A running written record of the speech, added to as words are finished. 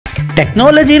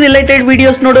Technology related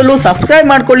videos ನೋಡಲು subscribe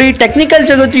ಮಾಡ್ಕೊಳ್ಳಿ technical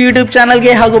ಜಗತ್ತು ಯೂಟ್ಯೂಬ್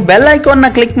ಚಾನಲ್ಗೆ ಹಾಗೂ ಬೆಲ್ ಐಕಾನ್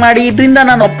ನ ಕ್ಲಿಕ್ ಮಾಡಿ. ಇದರಿಂದ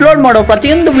ನಾನು ಅಪ್ಲೋಡ್ ಮಾಡೋ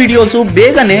ಪ್ರತಿಯೊಂದು ವಿಡಿಯೋಸು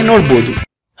ಬೇಗನೆ ನೋಡಬಹುದು.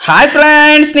 ಹಾಯ್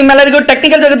ಫ್ರೆಂಡ್ಸ್, ನಿಮ್ಮೆಲ್ಲರಿಗೂ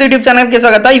ಟೆಕ್ನಿಕಲ್ ಜಗತ್ತು ಯೂಟ್ಯೂಬ್ ಚಾನಲ್ಗೆ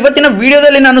ಸ್ವಾಗತ. ಇವತ್ತಿನ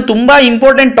ವಿಡಿಯೋದಲ್ಲಿ ನಾನು ತುಂಬಾ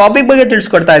ಇಂಪಾರ್ಟೆಂಟ್ ಟಾಪಿಕ್ ಬಗ್ಗೆ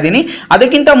ತಿಳಿಸ್ಕೊಡ್ತಾ ಇದ್ದೀನಿ.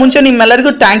 ಅದಕ್ಕಿಂತ ಮುಂಚೆ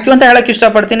ನಿಮ್ಮೆಲ್ಲರಿಗೂ ಥ್ಯಾಂಕ್ ಯು ಅಂತ ಹೇಳಕ್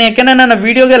ಇಷ್ಟಪಡ್ತೀನಿ. ಯಾಕೆಂದ್ರೆ ನನ್ನ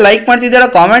ವಿಡಿಯೋಗೆ ಲೈಕ್ ಮಾಡ್ತಿದ್ದೀರಾ,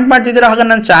 ಕಾಮೆಂಟ್ ಮಾಡ್ತಿದ್ದೀರಾ, ಹಾಗೂ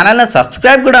ನನ್ನ ಚಾನಲ್ನ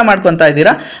ಸಬ್ಸ್ಕ್ರೈಬ್ ಕೂಡ ಮಾಡ್ಕೊತಾ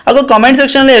ಇದ್ದೀರಾ. ಹಾಗೂ ಕಾಮೆಂಟ್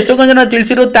ಸೆಕ್ಷನ್ ಅಲ್ಲಿ ಎಷ್ಟೊಂದು ಜನ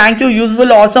ತಿಳಿಸಿರು thank you,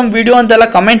 useful, awesome video ಅಂತೆಲ್ಲ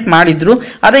ಕಮೆಂಟ್ ಮಾಡಿದ್ರು.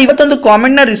 ಆದರೆ ಇವತ್ತೊಂದು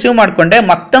ಕಾಮೆಂಟ್ ನ ರಿಸೀವ್ ಮಾಡ್ಕೊಂಡೆ.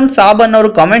 ಮತ್ತಮ್ ಸಾಬ್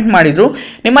ಅನ್ನೋರು ಕಾಮೆಂಟ್ ಮಾಡಿದ್ರು,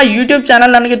 ನಿಮ್ಮ ಯೂಟ್ಯೂಬ್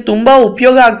ಚಾನಲ್ ನನಗೆ ತುಂಬಾ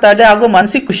ಉಪಯೋಗ ಆಗ್ತಾ ಇದೆ ಹಾಗೂ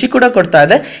ಮನಸ್ಸಿಗೆ ಖುಷಿ ಕೂಡ ಕೊಡ್ತಾ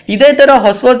ಇದೆ. ಇದೇ ತರ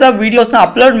ಹೊಸ ವಿಡಿಯೋಸ್ನ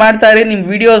ಅಪ್ಲೋಡ್ ಮಾಡ್ತಾ ಇರಿ, ನಿಮ್ಮ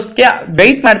ವಿಡಿಯೋಸ್ಗೆ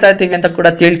ವೆಯ್ಟ್ ಮಾಡ್ತಾ ಇರ್ತೀವಿ ಅಂತ ಕೂಡ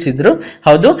ತಿಳಿಸಿದ್ರು.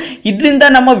 ಹೌದು, ಇದರಿಂದ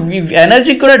ನಮ್ಮ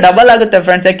ಎನರ್ಜಿ ಕೂಡ ಡಬಲ್ ಆಗುತ್ತೆ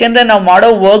ಫ್ರೆಂಡ್ಸ್. ಯಾಕೆಂದ್ರೆ ನಾವು ಮಾಡೋ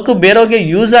ವರ್ಕ್ ಬೇರೆಯವ್ರಿಗೆ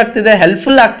ಯೂಸ್ ಆಗ್ತಿದೆ,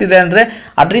 ಹೆಲ್ಪ್ಫುಲ್ ಆಗ್ತಿದೆ ಅಂದ್ರೆ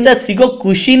ಅದರಿಂದ ಸಿಗೋ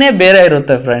ಖುಷಿನೇ ಬೇರೆ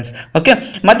ಇರುತ್ತೆ ಫ್ರೆಂಡ್ಸ್. ಓಕೆ,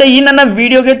 ಮತ್ತೆ ಈ ನನ್ನ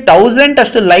ವಿಡಿಯೋಗೆ 1000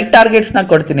 ಅಷ್ಟು ಲೈಕ್ ಟಾರ್ಗೆಟ್ಸ್ ನ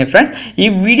ಕೊಡ್ತೀನಿ ಫ್ರೆಂಡ್ಸ್. ಈ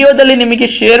ವಿಡಿಯೋದಲ್ಲಿ ನಿಮಗೆ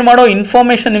ಶೇರ್ ಮಾಡೋ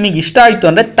ಇನ್ಫಾರ್ಮೇಶನ್ ನಿಮಗೆ ಇಷ್ಟ ಆಯ್ತು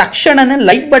ಅಂದ್ರೆ ತಕ್ಷಣನೇ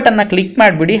ಲೈಕ್ ಬಟನ್ ನ ಕ್ಲಿಕ್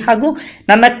ಮಾಡಿಬಿಡಿ ಹಾಗೂ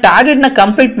ನನ್ನ ಟಾರ್ಗೆಟ್ ನ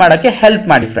ಕಂಪ್ಲೀಟ್ ಮಾಡೋಕ್ಕೆ ಹೆಲ್ಪ್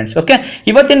ಮಾಡಿ ಫ್ರೆಂಡ್ಸ್. ಓಕೆ,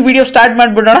 ಇವತ್ತಿನ ವಿಡಿಯೋ ಸ್ಟಾರ್ಟ್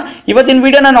ಮಾಡ್ಬಿಡೋಣ. ಇವತ್ತಿನ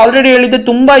ವಿಡಿಯೋ ನಾನು ಆಲ್ರೆಡಿ ಹೇಳಿದ್ದೆ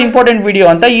ತುಂಬಾ ಇಂಪಾರ್ಟೆಂಟ್ ವಿಡಿಯೋ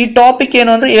ಅಂತ. ಈ ಟಾಪಿಕ್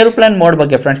ಏನು ಅಂದ್ರೆ ಏರೋಪ್ಲೇನ್ ಮೋಡ್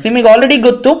ಬಗ್ಗೆ ಫ್ರೆಂಡ್ಸ್. ನಿಮಗೆ ಆಲ್ರೆಡಿ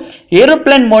ಗೊತ್ತು,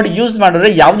 ಏರೋಪ್ಲೇನ್ ಮೋಡ್ ಯೂಸ್ ಮಾಡಿದ್ರೆ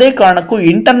ಯಾವುದೇ ಕಾರಣಕ್ಕೂ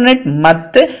ಇಂಟರ್ನೆಟ್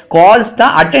ಮತ್ತೆ ಕಾಲ್ಸ್ ನ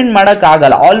ಅಟೆಂಡ್ ಮಾಡಕ್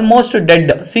ಆಗಲ್ಲ. ಆಲ್ಮೋಸ್ಟ್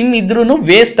ಡೆಡ್ ಸಿಮ್ ಇದ್ರೂ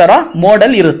ವೇಸ್ಟ್ ತರ ಮೋಡ್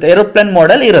ಅಲ್ಲಿ ಇರುತ್ತೆ, ಏರೋಪ್ಲೇನ್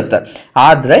ಮೋಡ್ ಅಲ್ಲಿ ಇರುತ್ತೆ.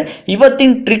 ಆದ್ರೆ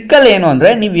ಇವತ್ತಿನ ಟ್ರಿಕ್ ಅಲ್ಲಿ ಏನು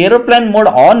ಅಂದ್ರೆ, ನೀವು ಏರೋಪ್ಲೇನ್ ಮೋಡ್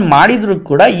ಆನ್ ಮಾಡಿದ್ರು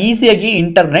ಕೂಡ ಈಸಿಯಾಗಿ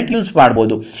ಇಂಟರ್ನೆಟ್ ಯೂಸ್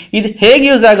ಮಾಡಬಹುದು. ಇದು ಹೇಗೆ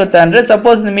ಯೂಸ್ ಆಗುತ್ತೆ ಅಂದ್ರೆ,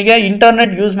 ಸಪೋಸ್ ನಿಮಗೆ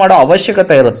ಇಂಟರ್ನೆಟ್ ಯೂಸ್ ಮಾಡೋ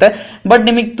ಅವಶ್ಯಕತೆ ಇರುತ್ತೆ, ಬಟ್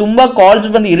ನಿಮಗೆ ತುಂಬಾ ಕಾಲ್ಸ್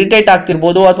ಬಂದು ಇರಿಟೇಟ್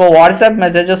ಆಗ್ತಿರ್ಬೋದು, ಅಥವಾ ವಾಟ್ಸ್ಆಪ್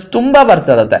ಮೆಸೇಜಸ್ ತುಂಬಾ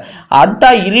ಬರ್ತಿರುತ್ತೆ. ಅಂತ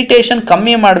ಇರಿಟೇಷನ್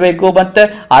ಕಮ್ಮಿ ಮಾಡಬೇಕು ಮತ್ತೆ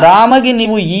ಆರಾಮಾಗಿ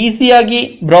ನೀವು ಈಸಿಯಾಗಿ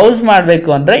ಬ್ರೌಸ್ ಮಾಡಬೇಕು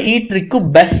ಅಂದ್ರೆ ಈ ಟ್ರಿಕ್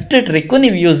ಬೆಸ್ಟ್ ಟ್ರಿಕ್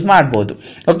ನೀವು ಯೂಸ್ ಮಾಡಬಹುದು.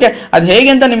 ಓಕೆ, ಅದು ಹೇಗೆ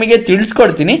ಅಂತ ನಿಮಗೆ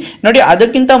ತಿಳಿಸ್ಕೊಡ್ತೀನಿ ನೋಡಿ.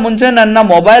 ಅದಕ್ಕಿಂತ ಮುಂಚೆ ನನ್ನ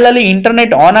ಮೊಬೈಲ್ ಅಲ್ಲಿ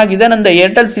ಇಂಟರ್ನೆಟ್ ಆನ್ ಆಗಿದೆ, ನಂದು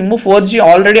Airtel sim 4G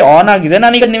already on ಆಗಿದೆ.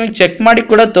 ನಾನೀಗ ನಿಮಗೆ ಚೆಕ್ ಮಾಡಿ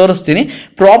ಕೂಡ ತೋರಿಸ್ತೀನಿ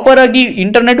ಪ್ರಾಪರ್ ಆಗಿ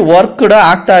ಇಂಟರ್ನೆಟ್ ವರ್ಕ್ ಕೂಡ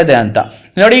ಆಗ್ತಾ ಇದೆ ಅಂತ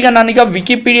ನೋಡಿ. ಈಗ ನಾನೀಗ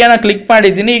ವಿಕಿಪೀಡಿಯಾನ ಕ್ಲಿಕ್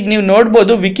ಮಾಡಿದ್ದೀನಿ. ಈಗ ನೀವು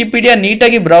ನೋಡ್ಬೋದು ವಿಕಿಪೀಡಿಯಾ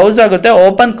ನೀಟಾಗಿ ಬ್ರೌಸ್ ಆಗುತ್ತೆ,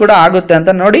 ಓಪನ್ ಕೂಡ ಆಗುತ್ತೆ ಅಂತ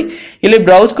ನೋಡಿ. ಇಲ್ಲಿ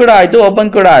ಬ್ರೌಸ್ ಕೂಡ ಆಯ್ತು, ಓಪನ್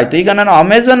ಕೂಡ ಆಯ್ತು. ಈಗ ನಾನು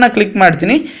ಅಮೆಝಾನ್ ನ ಕ್ಲಿಕ್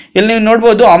ಮಾಡ್ತೀನಿ. ಇಲ್ಲಿ ನೀವು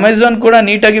ನೋಡ್ಬೋದು ಅಮೆಝಾನ್ ಕೂಡ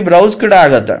ನೀಟಾಗಿ ಬ್ರೌಸ್ ಕೂಡ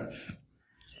ಆಗುತ್ತೆ.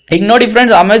 ಈಗ ನೋಡಿ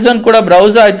ಫ್ರೆಂಡ್ಸ್, ಅಮೆಝಾನ್ ಕೂಡ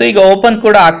ಬ್ರೌಸ್ ಆಯ್ತು, ಈಗ ಓಪನ್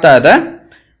ಕೂಡ ಆಗ್ತಾ ಇದೆ.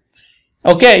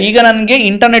 ಓಕೆ, ಈಗ ನನಗೆ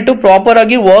ಇಂಟರ್ನೆಟ್ ಪ್ರಾಪರ್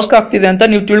ಆಗಿ ವರ್ಕ್ ಆಗ್ತಿದೆ ಅಂತ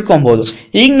ನೀವು ತಿಳ್ಕೊಬಹುದು.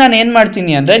 ಈಗ ನಾನು ಏನ್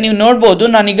ಮಾಡ್ತೀನಿ ಅಂದ್ರೆ, ನೀವು ನೋಡ್ಬೋದು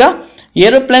ನಾನೀಗ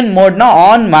ಏರೋಪ್ಲೇನ್ ಮೋಡ್ ನ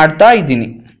ಆನ್ ಮಾಡ್ತಾ ಇದ್ದೀನಿ.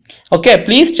 ಓಕೆ,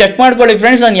 ಪ್ಲೀಸ್ ಚೆಕ್ ಮಾಡ್ಕೊಳ್ಳಿ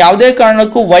ಫ್ರೆಂಡ್ಸ್. ನಾನು ಯಾವುದೇ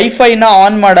ಕಾರಣಕ್ಕೂ ವೈಫೈನ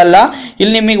ಆನ್ ಮಾಡಲ್ಲ.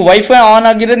 ಇಲ್ಲಿ ನಿಮಗೆ ವೈಫೈ ಆನ್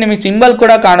ಆಗಿದ್ರೆ ನಿಮಗೆ ಸಿಂಬಲ್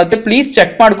ಕೂಡ ಕಾಣುತ್ತೆ, ಪ್ಲೀಸ್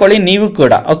ಚೆಕ್ ಮಾಡ್ಕೊಳ್ಳಿ ನೀವು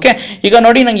ಕೂಡ. ಓಕೆ, ಈಗ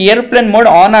ನೋಡಿ ನಂಗೆ ಏರೋಪ್ಲೇನ್ ಮೋಡ್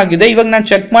ಆನ್ ಆಗಿದೆ. ಇವಾಗ ನಾನು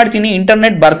ಚೆಕ್ ಮಾಡ್ತೀನಿ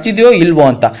ಇಂಟರ್ನೆಟ್ ಬರ್ತಿದೆಯೋ ಇಲ್ವೋ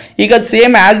ಅಂತ. ಈಗ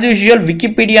ಸೇಮ್ ಆಸ್ ಯೂಶುವಲ್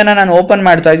ವಿಕಿಪೀಡಿಯಾನ ನಾನು ಓಪನ್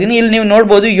ಮಾಡ್ತಾ ಇದ್ದೀನಿ. ಇಲ್ಲಿ ನೀವು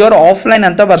ನೋಡ್ಬೋದು ಯುವರ್ ಆಫ್ಲೈನ್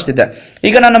ಅಂತ ಬರ್ತಿದೆ.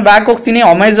 ಈಗ ನಾನು ಬ್ಯಾಕ್ ಹೋಗ್ತೀನಿ,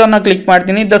 ಅಮೆಝಾನ್ ನ ಕ್ಲಿಕ್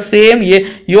ಮಾಡ್ತೀನಿ. ದ ಸೇಮ್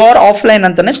ಯುವರ್ ಆಫ್ಲೈನ್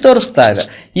ಅಂತಾನೆ ತೋರಿಸ್ತಾ ಇದೆ.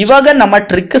 ಇವಾಗ ನಮ್ಮ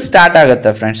ಟ್ರಿಕ್ ಸ್ಟಾರ್ಟ್ ಆಗುತ್ತೆ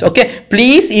ಫ್ರೆಂಡ್ಸ್. ಓಕೆ,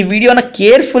 ಪ್ಲೀಸ್ ಈ ವಿಡಿಯೋನ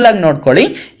ಕೇರ್ಫುಲ್ ಆಗಿ ನೋಡ್ಕೊಳ್ಳಿ.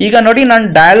 ಈಗ ನೋಡಿ, ನಾನು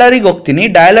ಡಯಲರಿಗೆ ಹೋಗ್ತೀನಿ.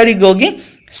 ಡಯಲರಿಗೆ ಹೋಗಿ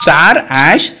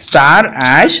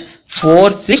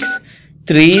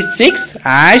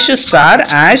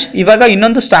 **4636#. ಇವಾಗ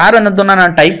ಇನ್ನೊಂದು ಸ್ಟಾರ್ ಅನ್ನೋದನ್ನ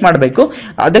ನಾನು ಟೈಪ್ ಮಾಡಬೇಕು.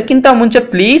 ಅದಕ್ಕಿಂತ ಮುಂಚೆ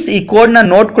ಪ್ಲೀಸ್ ಈ ಕೋಡ್ ನ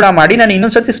ನೋಟ್ ಕೂಡ ಮಾಡಿ. ನಾನು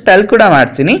ಇನ್ನೊಂದ್ಸತಿ ಸ್ಪೆಲ್ ಕೂಡ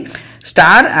ಮಾಡ್ತೀನಿ.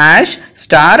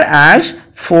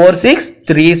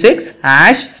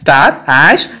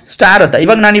 **4636#** ಅಂತ.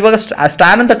 ಇವಾಗ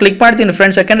ಸ್ಟಾರ್ ಅಂತ ಕ್ಲಿಕ್ ಮಾಡ್ತೀನಿ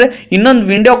ಫ್ರೆಂಡ್ಸ್, ಯಾಕಂದ್ರೆ ಇನ್ನೊಂದು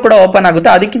ವಿಂಡೋ ಕೂಡ ಓಪನ್ ಆಗುತ್ತೆ.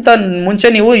 ಅದಕ್ಕಿಂತ ಮುಂಚೆ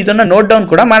ನೀವು ಇದನ್ನ ನೋಟ್ ಡೌನ್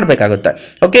ಕೂಡ ಮಾಡಬೇಕಾಗುತ್ತೆ.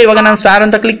 ಓಕೆ, ಇವಾಗ ನಾನು ಸ್ಟಾರ್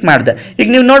ಅಂತ ಕ್ಲಿಕ್ ಮಾಡಿದೆ. ಈಗ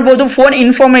ನೀವು ನೋಡ್ಬೋದು ಫೋನ್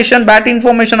ಇನ್ಫಾರ್ಮೇಶನ್, ಬ್ಯಾಟರಿ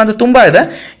ಇನ್ಫಾರ್ಮೇಶನ್ ಅಂತ ತುಂಬಾ ಇದೆ.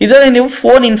 ಇದರಲ್ಲಿ ನೀವು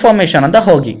ಫೋನ್ ಇನ್ಫಾರ್ಮೇಶನ್ ಅಂತ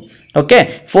ಹೋಗಿ. ಓಕೆ,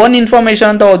 ಫೋನ್ ಇನ್ಫಾರ್ಮೇಶನ್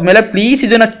ಅಂತ ಹೋದ್ಮೇಲೆ ಪ್ಲೀಸ್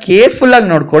ಇದನ್ನ ಕೇರ್ಫುಲ್ ಆಗಿ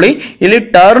ನೋಡ್ಕೊಳ್ಳಿ. ಇಲ್ಲಿ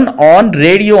ಟರ್ನ್ ಆನ್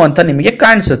ರೇಡಿಯೋ ಅಂತ ನಿಮಗೆ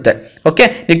ಕಾಣಿಸುತ್ತೆ. ಓಕೆ,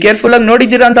 ನೀವು ಕೇರ್ಫುಲ್ ಆಗಿ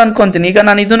ನೋಡಿದ್ದೀರಾ ಅಂತ ಅನ್ಕೊಂತೀನಿ. ಈಗ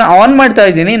ನಾನು ಇದನ್ನ ಆನ್ ಮಾಡ್ತಾ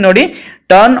ಇದ್ದೀನಿ ನೋಡಿ.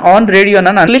 ಟರ್ನ್ ಆನ್ ರೇಡಿಯೋನ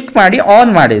ನಾನು ಕ್ಲಿಕ್ ಮಾಡಿ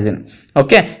ಆನ್ ಮಾಡಿದ್ದೀನಿ.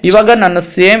 ಓಕೆ, ಇವಾಗ ನನ್ನ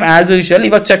ಸೇಮ್ ಆಸ್ ಯೂಶುವಲ್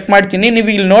ಇವಾಗ ಚೆಕ್ ಮಾಡ್ತೀನಿ. ನೀವು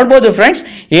ಇಲ್ಲಿ ನೋಡ್ಬೋದು ಫ್ರೆಂಡ್ಸ್,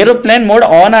 ಏರೋಪ್ಲೇನ್ ಮೋಡ್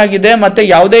ಆನ್ ಆಗಿದೆ, ಮತ್ತೆ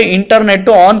ಯಾವುದೇ ಇಂಟರ್ನೆಟ್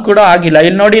ಆನ್ ಕೂಡ ಆಗಿಲ್ಲ.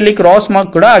 ಇಲ್ಲಿ ನೋಡಿ, ಇಲ್ಲಿ ಕ್ರಾಸ್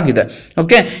ಮಾರ್ಕ್ ಕೂಡ ಆಗಿದೆ.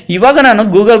 ಓಕೆ, ಇವಾಗ ನಾನು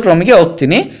ಗೂಗಲ್ ಕ್ರೋಮಿಗೆ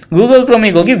ಹೋಗ್ತೀನಿ. ಗೂಗಲ್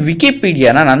ಕ್ರೋಮಿಗೆ ಹೋಗಿ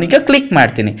ವಿಕಿಪೀಡಿಯಾನ ನಾನೀಗ ಕ್ಲಿಕ್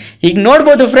ಮಾಡ್ತೀನಿ. ಈಗ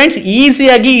ನೋಡ್ಬೋದು ಫ್ರೆಂಡ್ಸ್,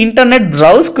 ಈಸಿಯಾಗಿ ಇಂಟರ್ನೆಟ್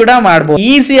ಬ್ರೌಸ್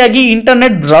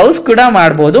ಕೂಡ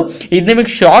ಮಾಡ್ಬೋದು. ಇದು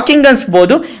ನಿಮಗೆ shocking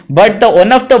ಅನ್ಸ್ಬೋದು, but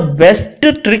one of the best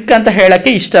trick ಅಂತ ಹೇಳಕ್ಕೆ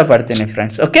ಇಷ್ಟಪಡ್ತೀನಿ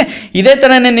ಫ್ರೆಂಡ್ಸ್. ಓಕೆ, ಇದೇ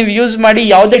ತರನೇ ನೀವು ಯೂಸ್ ಮಾಡಿ,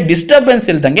 ಯಾವುದೇ ಡಿಸ್ಟರ್ಬೆನ್ಸ್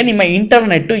ಇಲ್ದಂಗೆ ನಿಮ್ಮ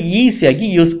ಇಂಟರ್ನೆಟ್ ಈಸಿಯಾಗಿ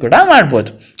ಯೂಸ್ ಕೂಡ ಮಾಡ್ಬೋದು.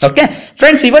 ಓಕೆ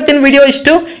ಫ್ರೆಂಡ್ಸ್, ಇವತ್ತಿನ ವಿಡಿಯೋ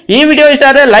ಇಷ್ಟು. ಈ ವಿಡಿಯೋ ಇಷ್ಟ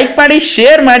ಆದರೆ ಲೈಕ್ ಮಾಡಿ,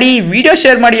 ಶೇರ್ ಮಾಡಿ, ವಿಡಿಯೋ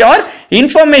ಶೇರ್ ಮಾಡಿ, ಆರ್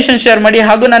ಇನ್ಫಾರ್ಮೇಶನ್ ಶೇರ್ ಮಾಡಿ.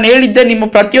 ಹಾಗೂ ನಾನು ಹೇಳಿದ್ದೆ, ನಿಮ್ಮ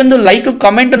ಪ್ರತಿಯೊಂದು ಲೈಕ್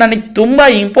ಕಮೆಂಟ್ ನನಗೆ ತುಂಬಾ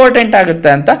ಇಂಪಾರ್ಟೆಂಟ್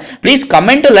ಆಗುತ್ತೆ ಅಂತ. ಪ್ಲೀಸ್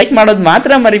ಕಮೆಂಟ್ ಲೈಕ್ ಮಾಡೋದು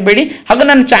ಮಾತ್ರ ಮರಿಬೇಡಿ. ಹಾಗೂ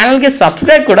ನನ್ನ ಚಾನಲ್ಗೆ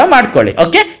ಸಬ್ಸ್ಕ್ರೈಬ್ ಕೂಡ ಮಾಡ್ಕೊಳ್ಳಿ.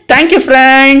 Okay, thank you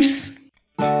friends.